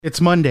It's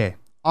Monday,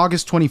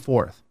 August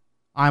 24th.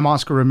 I'm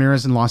Oscar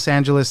Ramirez in Los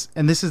Angeles,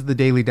 and this is the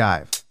Daily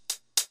Dive.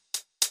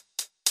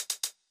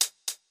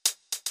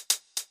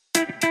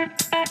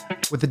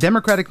 With the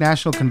Democratic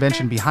National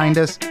Convention behind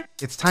us,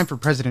 it's time for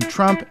President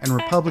Trump and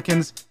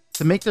Republicans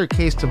to make their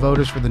case to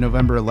voters for the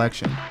November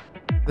election.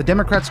 The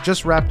Democrats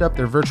just wrapped up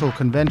their virtual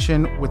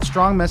convention with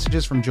strong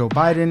messages from Joe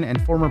Biden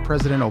and former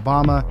President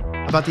Obama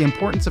about the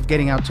importance of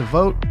getting out to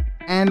vote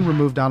and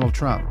remove Donald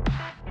Trump.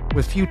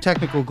 With few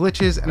technical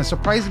glitches and a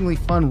surprisingly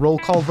fun roll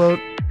call vote,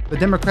 the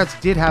Democrats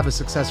did have a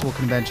successful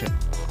convention.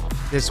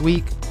 This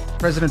week,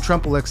 President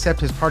Trump will accept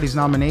his party's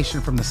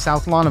nomination from the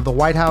South Lawn of the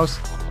White House,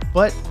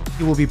 but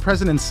he will be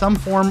present in some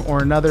form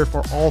or another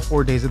for all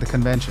 4 days of the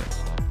convention.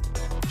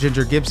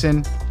 Ginger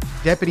Gibson,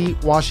 Deputy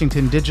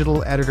Washington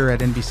Digital Editor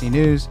at NBC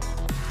News,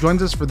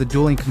 joins us for the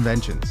dueling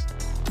conventions.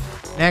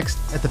 Next,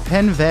 at the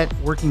Penn Vet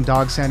Working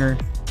Dog Center,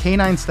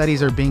 canine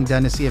studies are being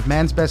done to see if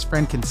man's best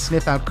friend can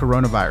sniff out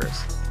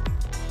coronavirus.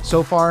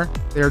 So far,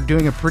 they are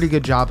doing a pretty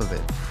good job of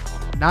it.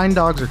 9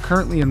 dogs are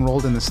currently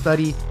enrolled in the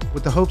study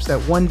with the hopes that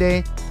one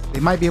day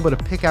they might be able to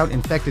pick out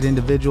infected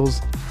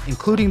individuals,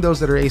 including those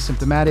that are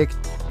asymptomatic,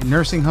 in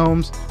nursing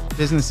homes,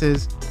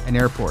 businesses, and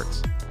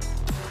airports.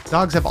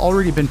 Dogs have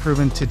already been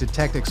proven to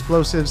detect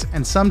explosives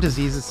and some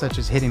diseases such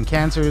as hidden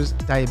cancers,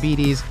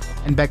 diabetes,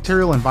 and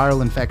bacterial and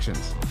viral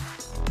infections.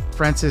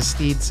 Francis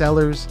Steed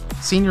Sellers,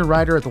 senior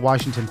writer at the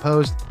Washington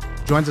Post,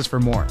 joins us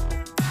for more.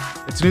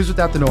 It's news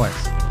without the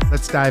noise.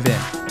 Let's dive in.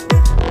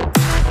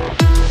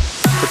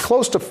 For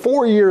close to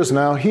 4 years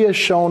now, he has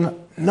shown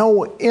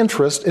no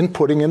interest in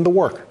putting in the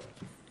work.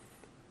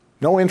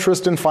 No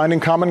interest in finding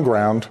common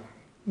ground.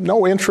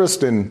 No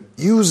interest in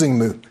using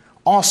the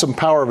awesome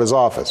power of his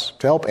office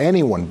to help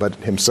anyone but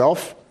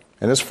himself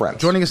and his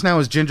friends. Joining us now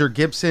is Ginger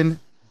Gibson,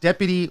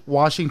 Deputy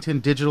Washington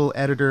Digital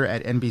Editor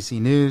at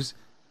NBC News.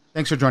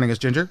 Thanks for joining us,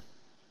 Ginger.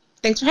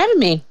 Thanks for having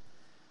me.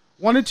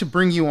 Wanted to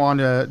bring you on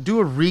to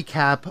do a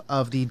recap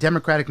of the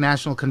Democratic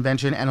National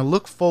Convention and a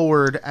look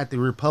forward at the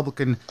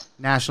Republican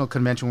National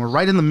Convention. We're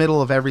right in the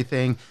middle of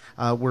everything.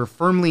 We're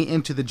firmly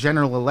into the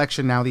general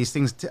election now. These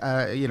things,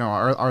 are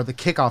the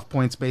kickoff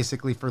points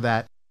basically for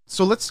that.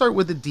 So let's start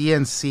with the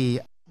DNC.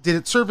 Did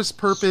it serve its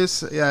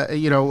purpose?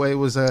 It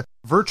was a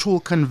virtual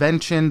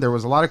convention. There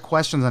was a lot of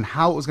questions on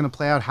how it was going to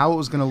play out, how it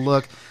was going to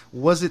look.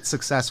 Was it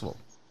successful?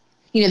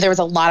 There was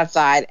a lot of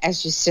thought,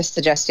 as you just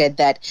suggested,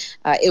 that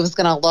it was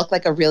going to look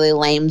like a really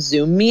lame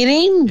Zoom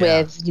meeting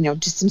with,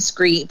 just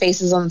some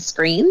faces on the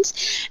screens.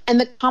 And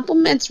the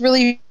compliments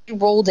really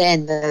rolled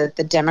in.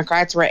 The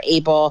Democrats were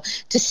able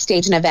to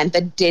stage an event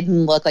that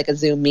didn't look like a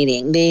Zoom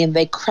meeting.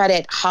 They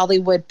credit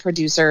Hollywood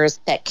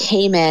producers that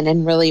came in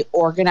and really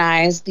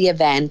organized the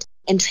event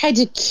and tried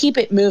to keep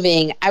it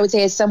moving. I would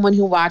say, as someone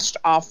who watched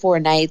all 4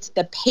 nights,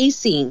 the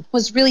pacing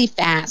was really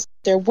fast.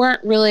 There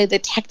weren't really the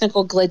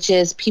technical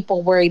glitches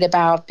people worried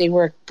about. They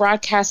were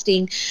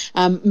broadcasting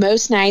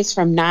most nights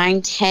from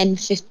 9, 10,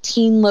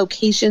 15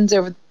 locations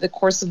over the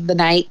course of the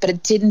night, but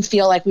it didn't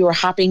feel like we were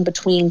hopping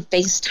between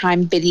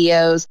FaceTime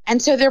videos.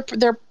 And so their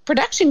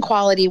production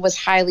quality was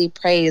highly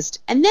praised.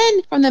 And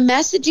then from the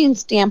messaging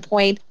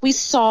standpoint, we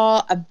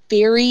saw a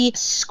very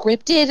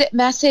scripted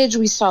message.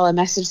 We saw a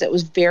message that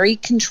was very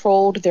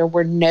controlled. There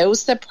were no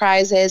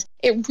surprises.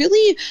 It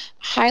really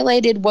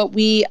highlighted what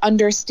we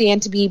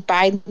understand to be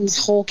Biden's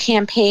whole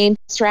campaign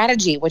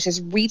strategy, which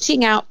is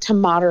reaching out to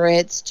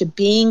moderates, to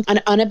being an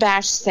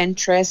unabashed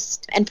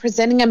centrist, and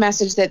presenting a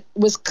message that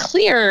was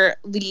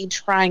clearly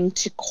trying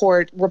to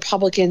court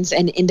Republicans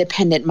and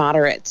independent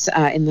moderates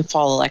in the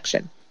fall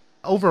election.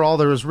 Overall,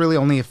 there was really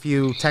only a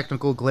few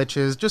technical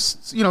glitches,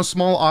 just,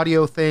 small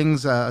audio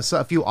things,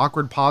 a few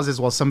awkward pauses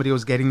while somebody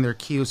was getting their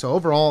cue. So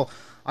overall,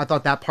 I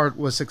thought that part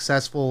was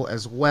successful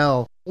as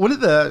well. One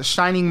of the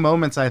shining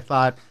moments, I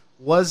thought,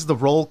 was the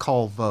roll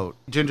call vote.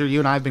 Ginger, you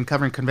and I have been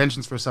covering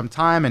conventions for some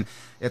time, and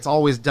it's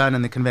always done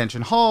in the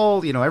convention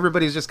hall.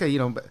 Everybody's just,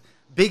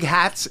 big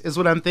hats is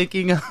what I'm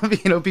thinking of,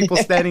 people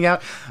standing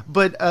out.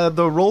 But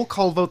the roll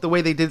call vote, the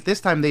way they did it this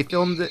time, they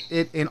filmed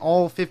it in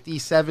all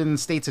 57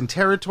 states and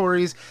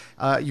territories.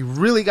 You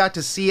really got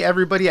to see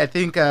everybody. I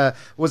think,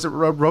 was it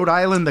Rhode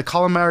Island, the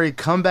culinary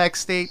comeback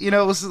state? It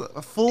was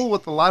full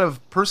with a lot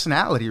of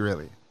personality,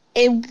 really.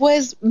 It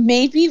was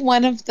maybe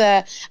one of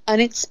the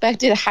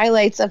unexpected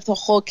highlights of the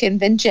whole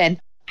convention.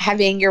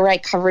 Having, you're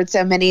right, covered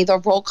so many. The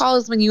roll call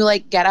is when you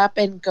get up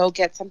and go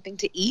get something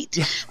to eat.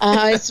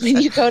 It's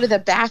when you go to the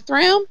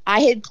bathroom.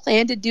 I had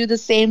planned to do the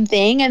same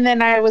thing, and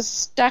then I was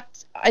stuck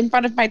in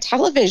front of my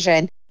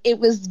television. It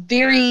was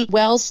very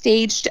well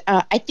staged.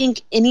 I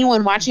think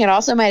anyone watching it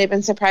also might have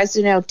been surprised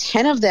to know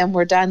 10 of them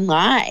were done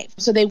live.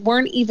 So they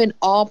weren't even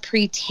all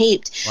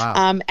pre-taped.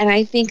 Wow. And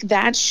I think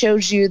that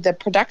shows you the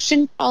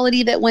production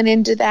quality that went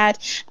into that,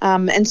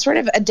 and sort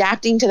of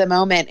adapting to the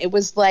moment. It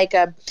was like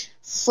a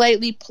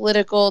slightly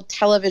political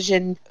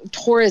television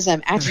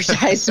tourism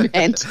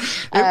advertisement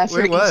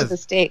for each of the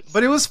states.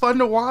 But it was fun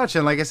to watch.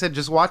 And like I said,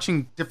 just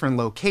watching different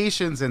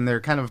locations and their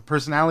kind of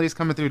personalities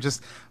coming through,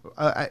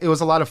 it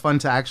was a lot of fun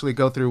to actually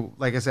go through,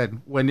 like I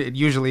said, when it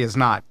usually is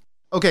not.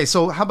 Okay,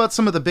 so how about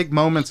some of the big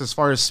moments as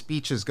far as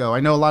speeches go? I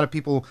know a lot of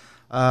people,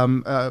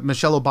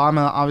 Michelle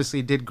Obama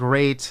obviously did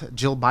great.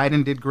 Jill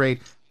Biden did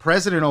great.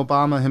 President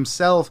Obama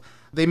himself,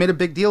 they made a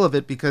big deal of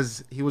it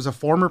because he was a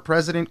former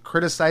president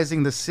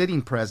criticizing the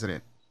sitting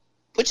president.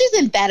 Which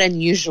isn't that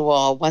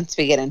unusual once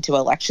we get into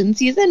election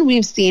season.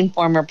 We've seen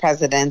former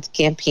presidents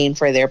campaign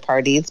for their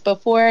parties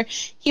before.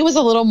 He was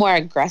a little more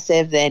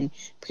aggressive than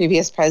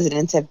previous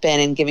presidents have been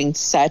in giving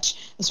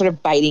such a sort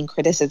of biting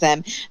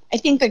criticism. I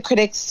think the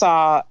critics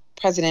saw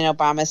President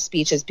Obama's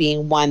speech as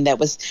being one that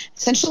was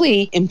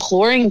essentially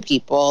imploring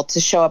people to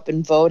show up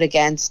and vote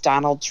against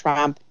Donald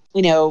Trump.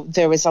 You know,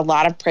 there was a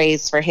lot of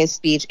praise for his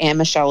speech and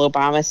Michelle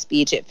Obama's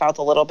speech. It felt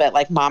a little bit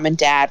like mom and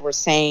dad were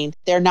saying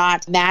they're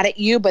not mad at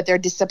you, but they're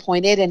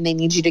disappointed and they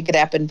need you to get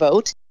up and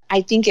vote.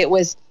 I think it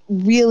was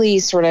really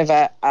sort of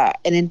an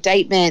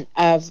indictment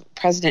of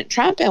President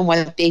Trump and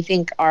what they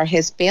think are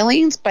his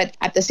failings, but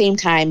at the same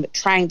time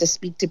trying to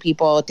speak to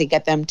people to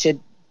get them to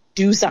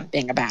do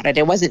something about it.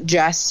 It wasn't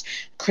just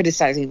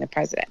criticizing the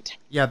president.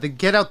 Yeah, the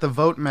get out the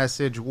vote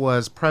message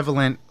was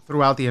prevalent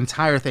throughout the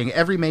entire thing.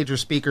 Every major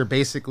speaker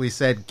basically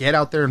said, get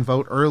out there and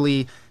vote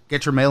early,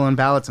 get your mail-in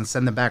ballots and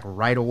send them back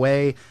right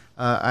away.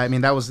 I mean,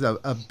 that was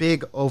a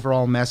big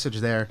overall message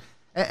there.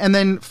 And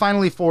then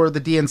finally, for the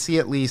DNC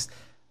at least,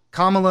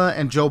 Kamala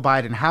and Joe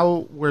Biden,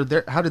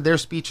 how did their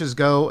speeches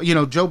go? You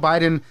know, Joe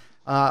Biden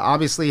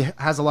obviously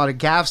has a lot of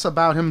gaffes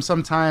about him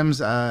sometimes.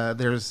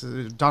 There's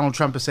Donald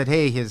Trump has said,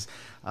 hey, his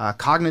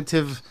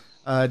cognitive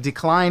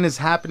decline is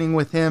happening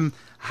with him.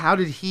 How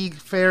did he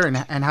fare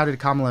and how did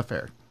Kamala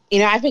fare? You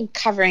know, I've been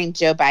covering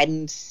Joe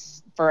Biden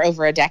for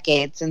over a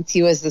decade since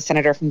he was the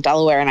senator from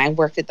Delaware, and I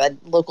worked at the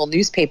local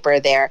newspaper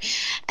there.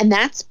 And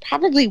that's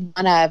probably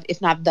one of,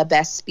 if not the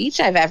best speech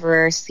I've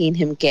ever seen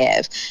him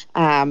give.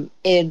 From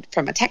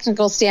a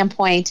technical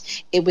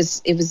standpoint, it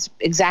was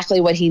exactly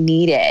what he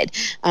needed.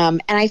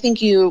 And I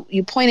think you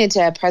pointed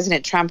to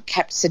President Trump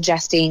kept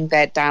suggesting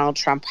that Donald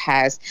Trump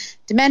has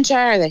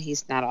dementia or that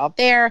he's not all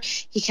there.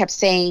 He kept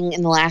saying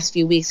in the last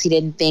few weeks he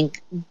didn't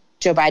think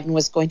Joe Biden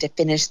was going to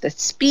finish the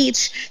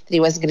speech, that he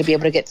wasn't going to be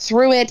able to get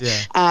through it.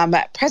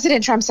 Yeah.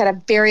 President Trump set a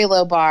very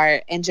low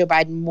bar, and Joe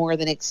Biden more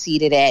than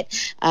exceeded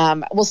it.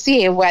 We'll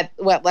see what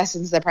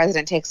lessons the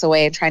president takes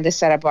away in trying to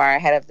set a bar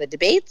ahead of the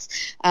debates.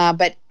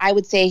 But I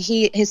would say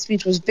his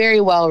speech was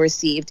very well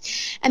received.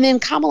 And then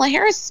Kamala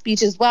Harris'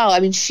 speech as well. I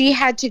mean, she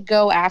had to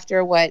go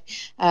after what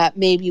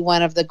may be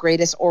one of the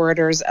greatest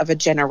orators of a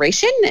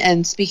generation,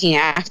 and speaking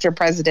after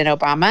President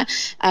Obama.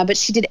 But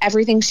she did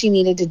everything she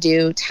needed to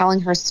do,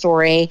 telling her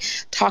story,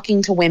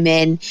 talking to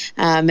women,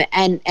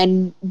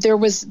 and there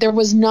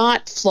was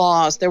not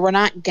flaws, there were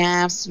not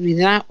gaffes. We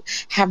did not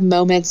have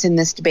moments in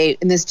this debate,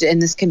 in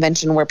this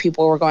convention, where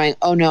people were going,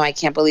 "Oh no, I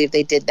can't believe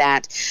they did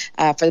that."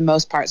 For the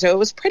most part, so it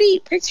was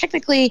pretty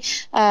technically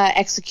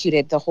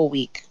executed the whole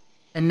week.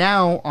 And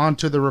now on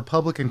to the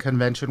Republican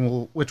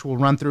convention, which will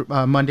run through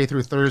Monday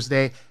through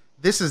Thursday.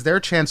 This is their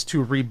chance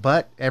to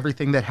rebut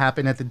everything that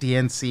happened at the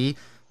DNC.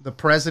 The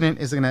president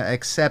is going to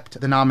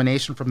accept the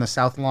nomination from the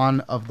South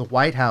Lawn of the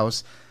White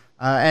House.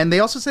 And they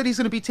also said he's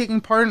going to be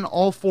taking part in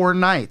all 4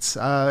 nights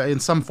in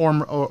some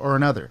form or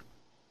another.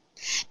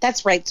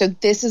 That's right. So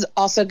this is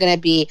also going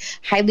to be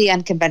highly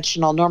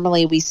unconventional.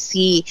 Normally we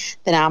see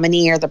the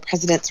nominee or the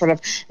president sort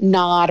of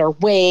nod or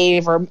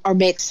wave or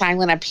make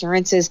silent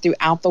appearances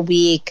throughout the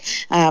week,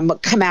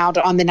 come out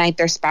on the night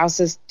their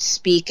spouses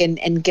speak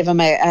and give them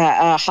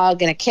a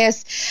hug and a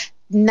kiss.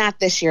 Not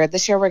this year.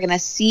 This year, we're going to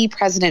see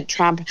President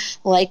Trump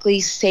likely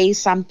say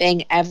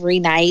something every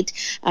night.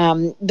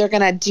 They're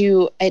going to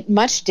do it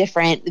much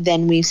different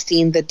than we've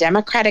seen the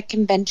Democratic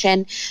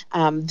convention.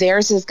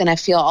 Theirs is going to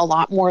feel a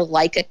lot more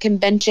like a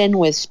convention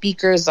with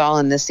speakers all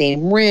in the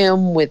same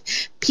room, with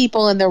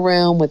people in the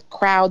room, with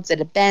crowds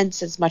at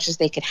events as much as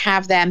they could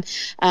have them.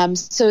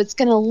 So it's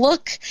going to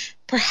look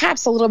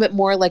perhaps a little bit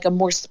more like a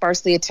more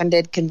sparsely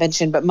attended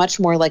convention, but much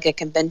more like a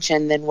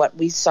convention than what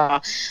we saw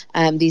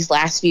these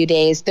last few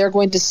days. They're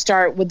going to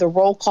start with the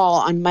roll call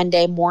on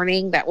Monday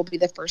morning. That will be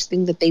the first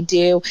thing that they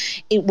do.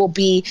 It will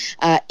be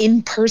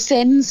in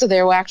person, so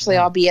they will actually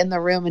all be in the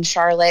room in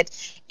Charlotte.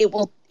 It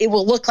will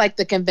look like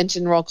the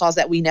convention roll calls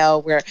that we know,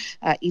 where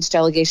each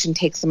delegation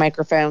takes the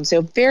microphone.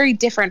 So very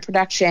different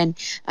production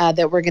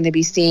that we're going to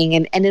be seeing.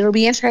 And it'll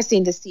be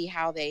interesting to see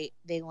how they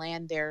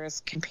land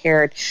theirs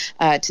compared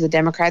to the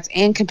Democrats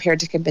and compared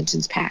to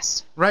conventions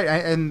past. Right.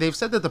 And they've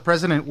said that the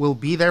president will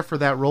be there for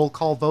that roll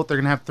call vote. They're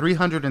going to have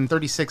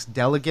 336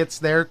 delegates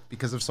there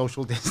because of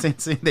social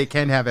distancing. They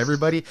can't have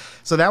everybody.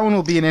 So that one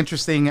will be an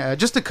interesting,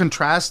 just to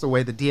contrast the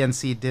way the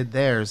DNC did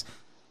theirs.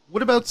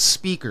 What about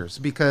speakers?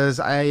 Because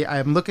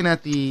I'm looking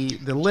at the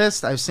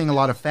list. I've seen a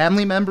lot of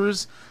family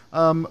members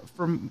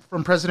from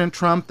President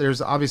Trump.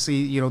 There's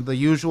obviously, the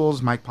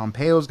usuals. Mike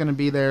Pompeo is going to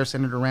be there,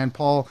 Senator Rand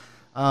Paul.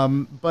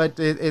 But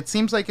it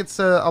seems like it's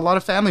a lot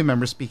of family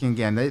members speaking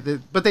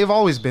again. But they've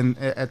always been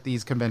at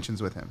these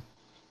conventions with him.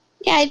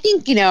 Yeah, I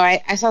think,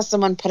 I saw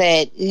someone put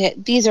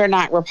it, these are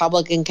not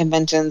Republican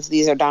conventions,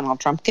 these are Donald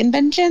Trump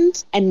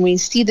conventions. And we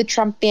see the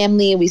Trump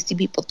family, we see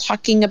people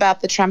talking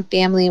about the Trump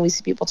family, we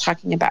see people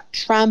talking about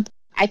Trump.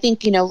 I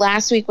think,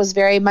 last week was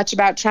very much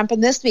about Trump,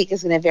 and this week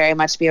is going to very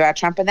much be about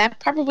Trump. And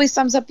that probably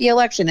sums up the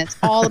election. It's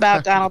all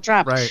about Donald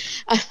Trump. Right.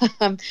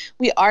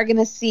 We are going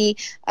to see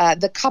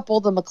the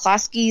couple, the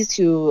McCloskeys,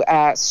 who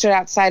stood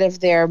outside of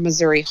their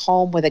Missouri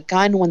home with a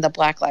gun when the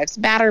Black Lives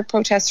Matter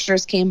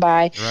protesters came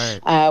by.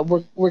 Right.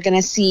 We're going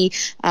to see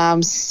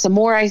some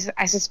more,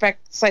 I suspect,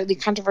 slightly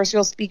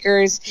controversial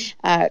speakers,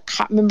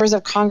 members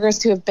of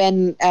Congress who have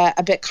been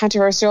a bit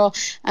controversial.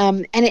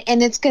 And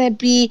it's going to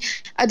be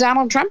a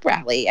Donald Trump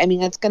rally. I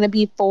mean, it's going to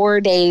be 4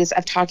 days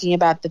of talking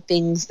about the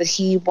things that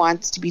he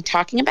wants to be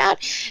talking about.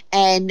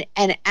 And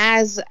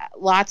as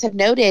lots have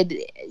noted,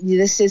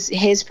 this is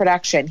his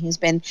production. He's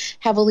been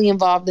heavily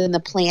involved in the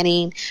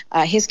planning.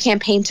 His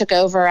campaign took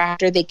over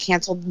after they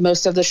canceled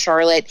most of the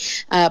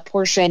Charlotte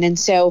portion. And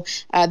so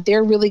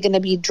they're really going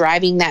to be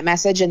driving that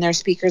message, and their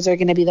speakers are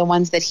going to be the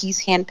ones that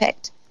he's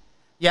handpicked.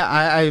 Yeah,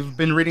 I've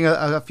been reading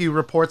a few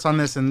reports on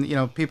this, and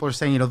people are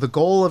saying the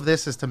goal of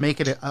this is to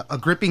make it a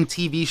gripping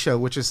TV show,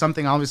 which is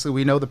something obviously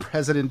we know the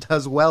president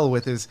does well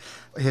with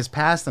his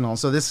past and all.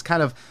 So this is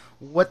kind of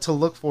what to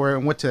look for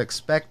and what to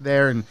expect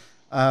there. And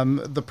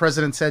the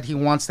president said he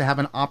wants to have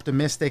an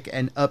optimistic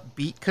and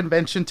upbeat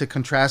convention to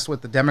contrast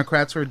what the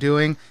Democrats are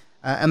doing,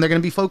 and they're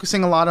going to be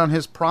focusing a lot on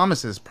his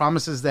promises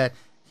that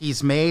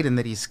he's made and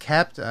that he's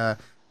kept.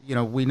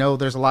 We know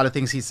there's a lot of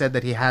things he said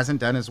that he hasn't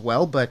done as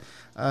well, but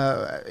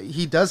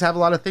he does have a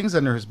lot of things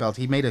under his belt.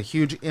 He made a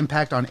huge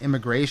impact on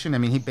immigration. I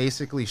mean, he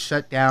basically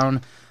shut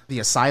down the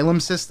asylum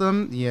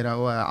system,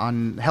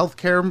 on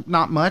healthcare,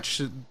 not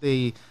much.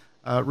 They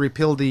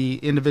repealed the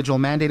individual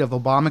mandate of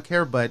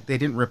Obamacare, but they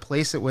didn't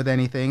replace it with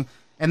anything.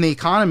 And the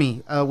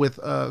economy with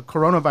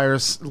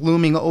coronavirus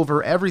looming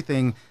over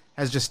everything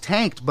has just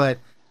tanked, but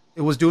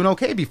it was doing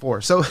okay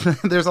before. So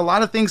there's a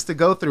lot of things to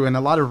go through and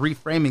a lot of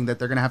reframing that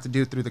they're going to have to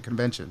do through the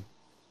convention.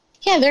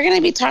 Yeah, they're going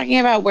to be talking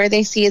about where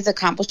they see his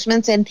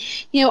accomplishments. And,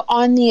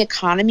 on the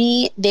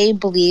economy, they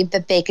believe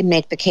that they can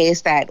make the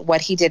case that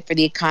what he did for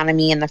the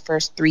economy in the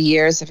first 3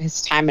 years of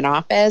his time in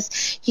office,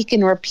 he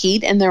can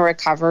repeat in the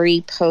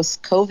recovery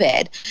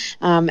post-COVID.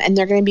 And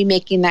they're going to be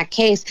making that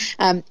case.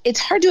 It's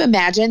hard to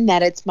imagine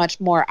that it's much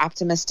more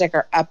optimistic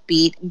or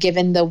upbeat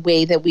given the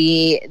way that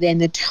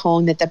the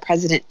tone that the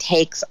president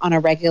takes on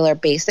a regular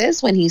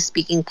basis when he's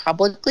speaking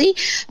publicly.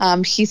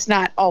 He's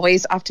not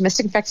always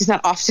optimistic. In fact, he's not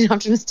often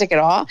optimistic at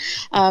all.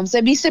 So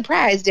I'd be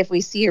surprised if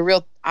we see a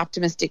real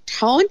optimistic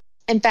tone.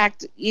 In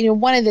fact,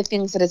 one of the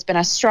things that has been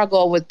a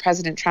struggle with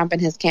President Trump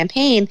and his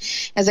campaign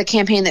is a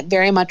campaign that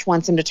very much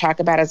wants him to talk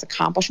about his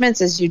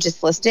accomplishments, as you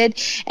just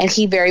listed, and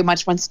he very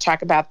much wants to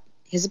talk about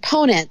his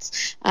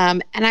opponents.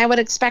 And I would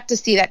expect to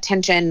see that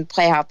tension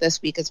play out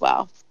this week as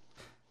well.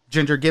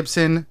 Ginger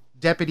Gibson,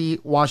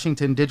 Deputy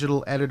Washington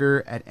Digital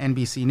Editor at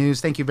NBC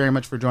News. Thank you very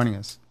much for joining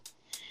us.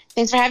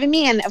 Thanks for having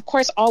me. And of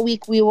course, all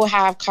week we will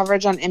have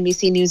coverage on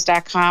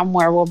NBCnews.com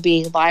where we'll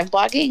be live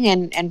blogging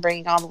and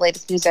bringing all the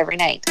latest news every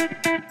night.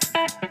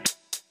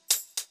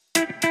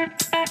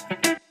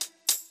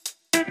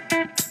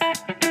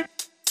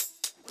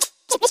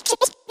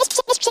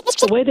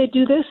 The way they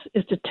do this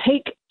is to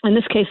take, in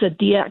this case, a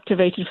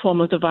deactivated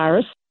form of the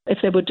virus. If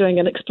they were doing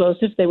an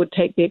explosive, they would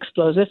take the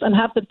explosive and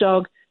have the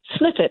dog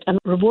sniff it and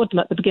reward them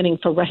at the beginning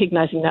for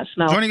recognizing that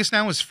smell. Joining us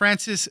now is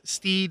Frances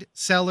Stead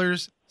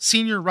Sellers,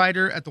 senior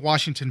writer at The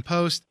Washington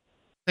Post.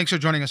 Thanks for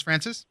joining us,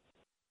 Frances.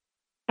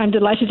 I'm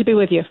delighted to be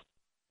with you.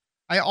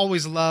 I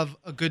always love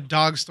a good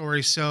dog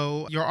story,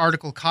 so your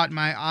article caught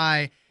my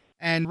eye.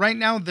 And right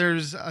now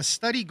there's a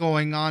study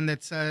going on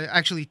that's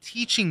actually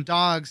teaching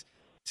dogs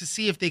to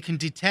see if they can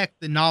detect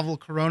the novel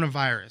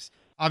coronavirus.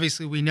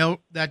 Obviously, we know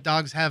that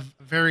dogs have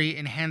very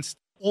enhanced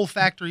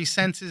olfactory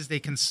senses. They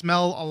can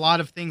smell a lot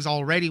of things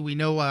already. We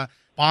know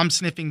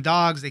bomb-sniffing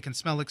dogs, they can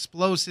smell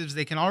explosives.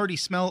 They can already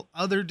smell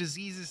other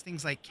diseases,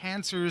 things like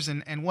cancers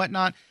and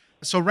whatnot.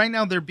 So right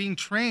now they're being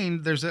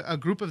trained. There's a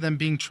group of them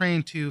being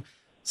trained to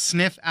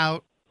sniff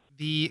out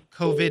the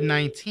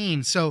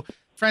COVID-19. So,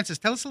 Frances,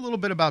 tell us a little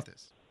bit about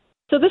this.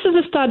 So this is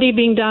a study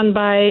being done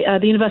by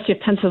the University of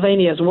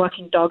Pennsylvania's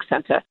Working Dog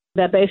Center.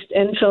 They're based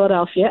in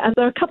Philadelphia, and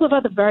there are a couple of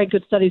other very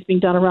good studies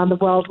being done around the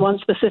world, one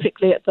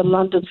specifically at the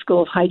London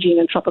School of Hygiene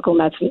and Tropical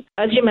Medicine.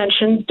 As you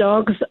mentioned,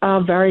 dogs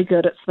are very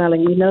good at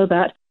smelling. We know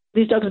that.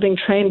 These dogs are being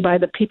trained by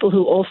the people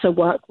who also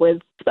work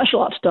with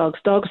special ops dogs,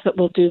 dogs that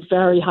will do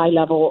very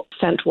high-level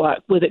scent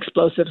work with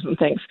explosives and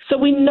things. So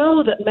we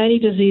know that many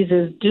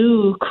diseases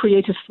do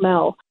create a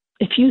smell.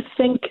 If you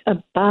think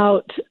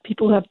about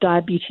people who have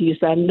diabetes,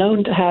 they're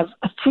known to have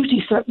a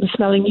fruity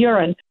smelling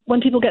urine.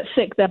 When people get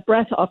sick, their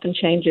breath often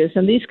changes,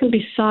 and these can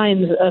be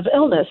signs of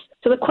illness.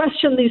 So the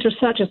question these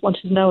researchers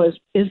wanted to know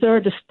is there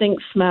a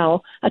distinct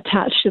smell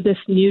attached to this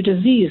new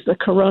disease, the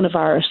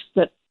coronavirus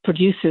that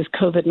produces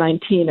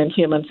COVID-19 in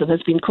humans and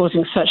has been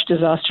causing such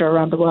disaster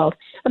around the world?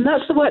 And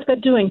that's the work they're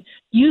doing,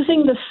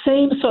 using the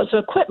same sorts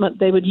of equipment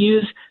they would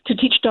use to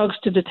teach dogs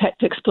to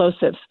detect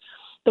explosives.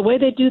 The way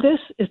they do this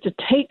is to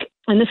take,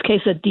 in this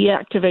case, a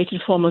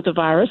deactivated form of the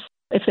virus.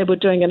 If they were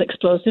doing an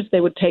explosive, they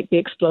would take the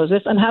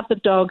explosive and have the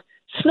dog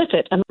sniff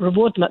it and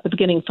reward them at the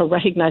beginning for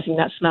recognizing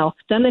that smell.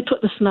 Then they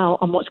put the smell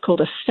on what's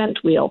called a scent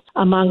wheel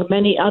among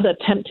many other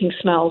tempting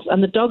smells,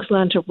 and the dogs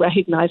learn to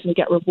recognize and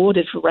get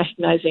rewarded for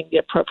recognizing the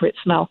appropriate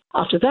smell.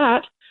 After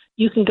that,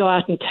 you can go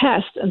out and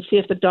test and see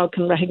if the dog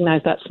can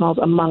recognize that smell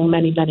among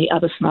many, many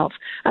other smells.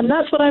 And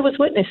that's what I was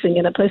witnessing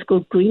in a place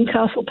called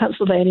Greencastle,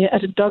 Pennsylvania,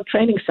 at a dog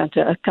training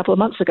center a couple of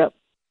months ago.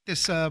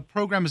 This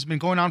program has been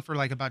going on for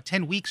like about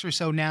 10 weeks or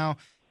so now,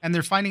 and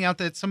they're finding out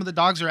that some of the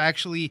dogs are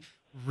actually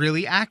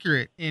really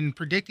accurate in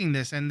predicting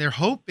this, and they're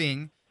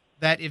hoping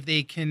that if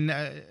they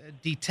can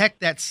detect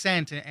that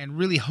scent and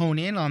really hone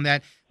in on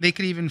that, they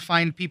could even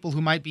find people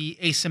who might be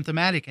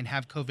asymptomatic and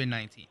have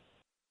COVID-19.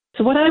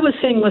 So what I was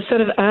seeing was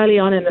sort of early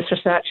on in this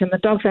research, and the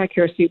dog's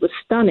accuracy was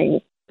stunning.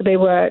 They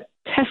were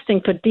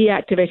testing for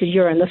deactivated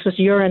urine. This was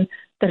urine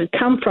that had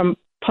come from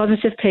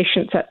positive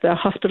patients at the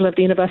hospital of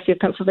the University of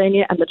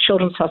Pennsylvania and the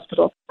Children's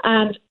Hospital,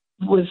 and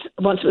once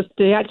it was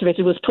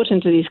deactivated, was put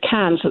into these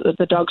cans that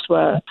the dogs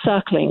were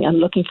circling and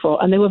looking for,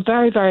 and they were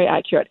very, very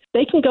accurate.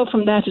 They can go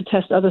from there to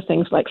test other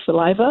things like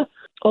saliva,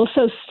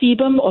 also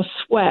sebum or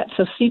sweat.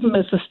 So sebum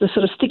is the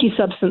sort of sticky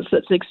substance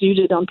that's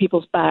exuded on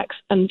people's backs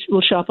and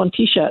will show up on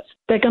T-shirts.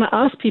 They're going to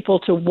ask people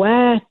to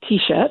wear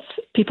T-shirts,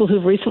 people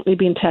who've recently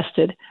been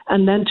tested,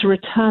 and then to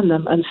return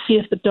them and see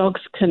if the dogs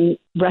can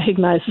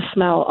recognize the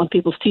smell on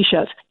people's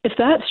T-shirts. If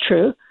that's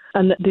true,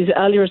 and these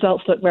early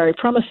results look very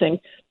promising,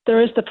 there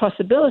is the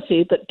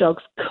possibility that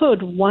dogs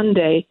could one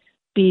day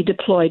be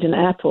deployed in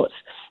airports.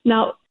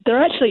 Now,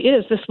 there actually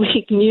is this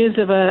week news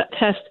of a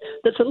test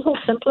that's a little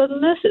simpler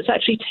than this. It's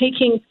actually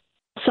taking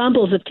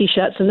samples of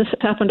T-shirts, and this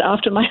happened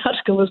after my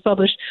article was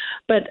published,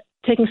 but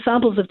taking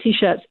samples of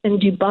T-shirts in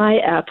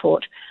Dubai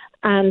airport,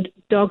 and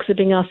dogs are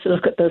being asked to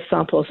look at those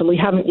samples, and we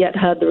haven't yet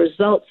heard the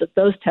results of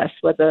those tests,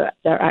 whether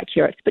they're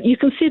accurate. But you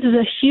can see there's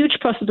a huge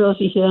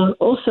possibility here, and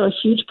also a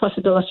huge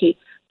possibility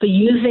for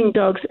using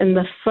dogs in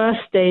the first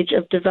stage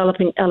of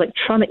developing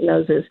electronic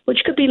noses,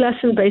 which could be less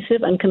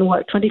invasive and can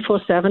work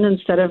 24/7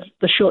 instead of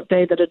the short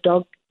day that a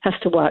dog has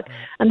to work.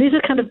 And these are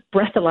kind of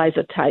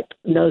breathalyzer type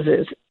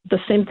noses, the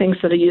same things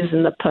that are used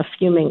in the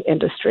perfuming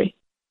industry.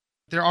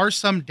 There are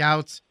some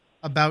doubts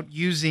about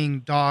using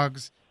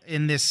dogs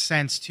in this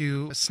sense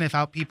to sniff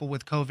out people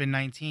with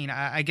COVID-19.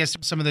 I guess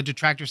some of the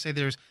detractors say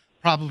there's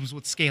problems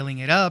with scaling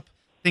it up,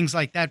 things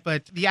like that,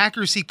 but the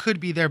accuracy could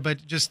be there,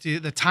 but just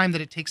the time that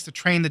it takes to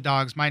train the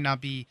dogs might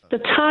not be. The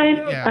time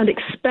and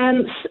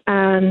expense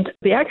and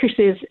the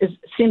accuracy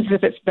seems as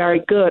if it's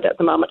very good at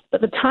the moment,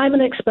 but the time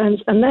and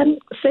expense, and then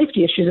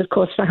safety issues, of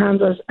course, for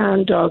handlers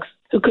and dogs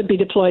who could be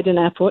deployed in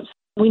airports.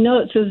 We know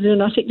it's a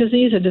zoonotic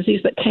disease, a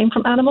disease that came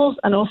from animals,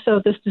 and also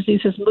this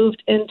disease has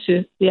moved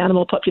into the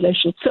animal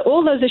population. So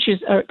all those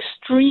issues are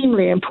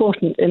extremely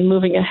important in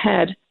moving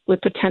ahead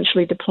with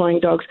potentially deploying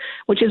dogs,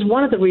 which is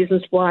one of the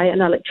reasons why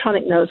an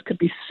electronic nose could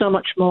be so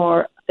much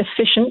more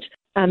efficient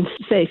and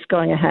safe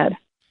going ahead.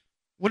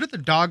 What are the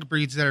dog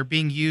breeds that are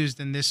being used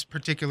in this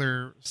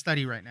particular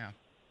study right now?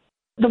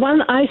 The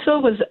one I saw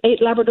was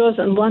 8 Labradors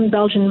and 1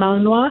 Belgian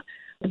Malinois.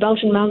 The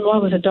Belgian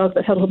Malinois was a dog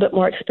that had a little bit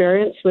more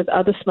experience with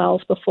other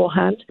smells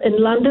beforehand.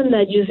 In London,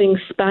 they're using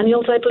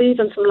Spaniels, I believe,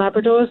 and some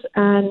Labradors.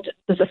 And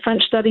there's a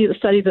French study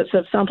that's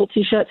of sample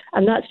T-shirts,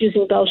 and that's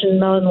using Belgian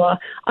Malinois.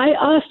 I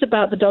asked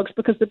about the dogs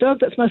because the dog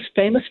that's most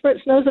famous for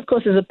its nose, of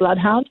course, is a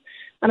bloodhound.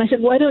 And I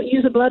said, why don't you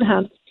use a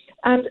bloodhound?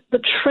 And the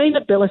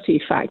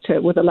trainability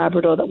factor with a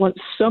Labrador that wants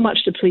so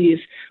much to please,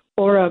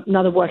 or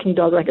another working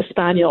dog like a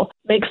Spaniel,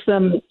 makes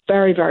them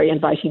very, very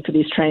inviting for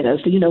these trainers.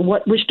 You know,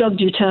 which dog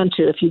do you turn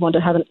to if you want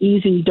to have an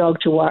easy dog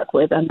to work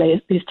with? And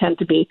these tend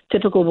to be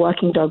typical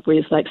working dog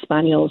breeds like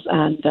Spaniels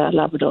and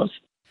Labradors.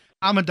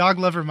 I'm a dog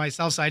lover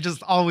myself, so I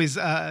just always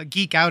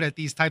geek out at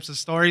these types of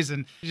stories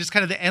and just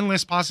kind of the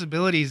endless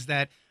possibilities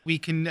that we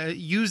can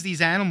use these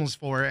animals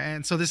for.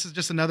 And so this is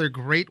just another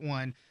great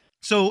one.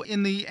 So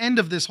in the end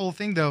of this whole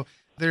thing, though,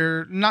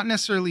 they're not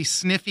necessarily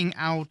sniffing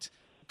out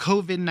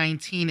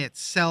COVID-19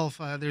 itself.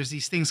 There's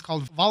these things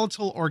called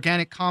volatile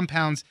organic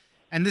compounds,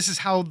 and this is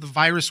how the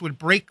virus would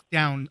break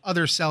down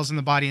other cells in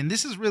the body. And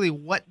this is really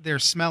what they're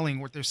smelling,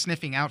 what they're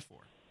sniffing out for.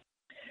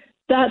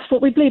 That's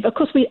what we believe. Of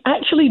course, we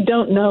actually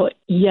don't know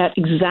yet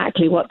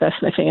exactly what they're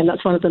sniffing, and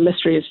that's one of the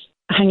mysteries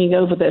hanging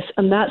over this.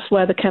 And that's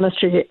where the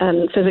chemistry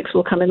and physics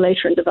will come in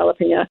later in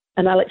developing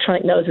an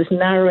electronic nose, is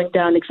narrowing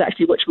down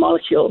exactly which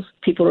molecules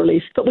people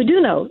release. But we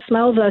do know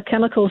smells are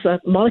chemicals,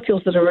 are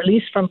molecules that are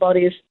released from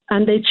bodies,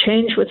 and they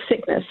change with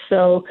sickness.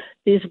 So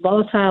these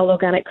volatile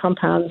organic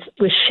compounds,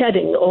 we're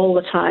shedding all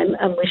the time,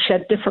 and we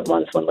shed different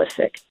ones when we're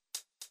sick.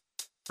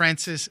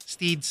 Frances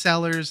Stead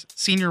Sellers,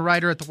 senior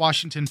writer at the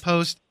Washington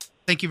Post,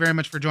 thank you very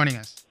much for joining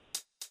us.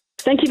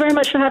 Thank you very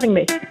much for having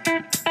me.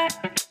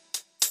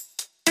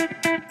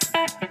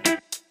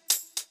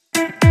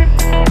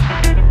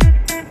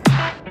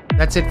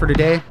 That's it for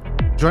today.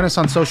 Join us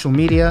on social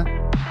media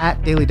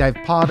at Daily Dive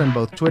Pod on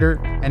both Twitter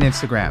and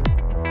Instagram.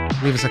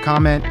 Leave us a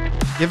comment,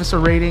 give us a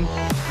rating,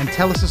 and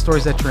tell us the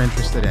stories that you're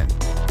interested in.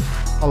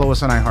 Follow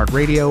us on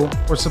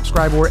iHeartRadio or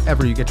subscribe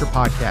wherever you get your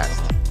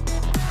podcasts.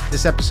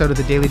 This episode of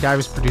The Daily Dive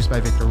is produced by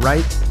Victor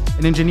Wright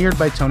and engineered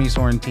by Tony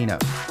Sorrentino.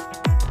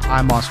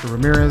 I'm Oscar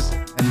Ramirez,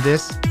 and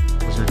this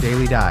was your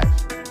Daily Dive.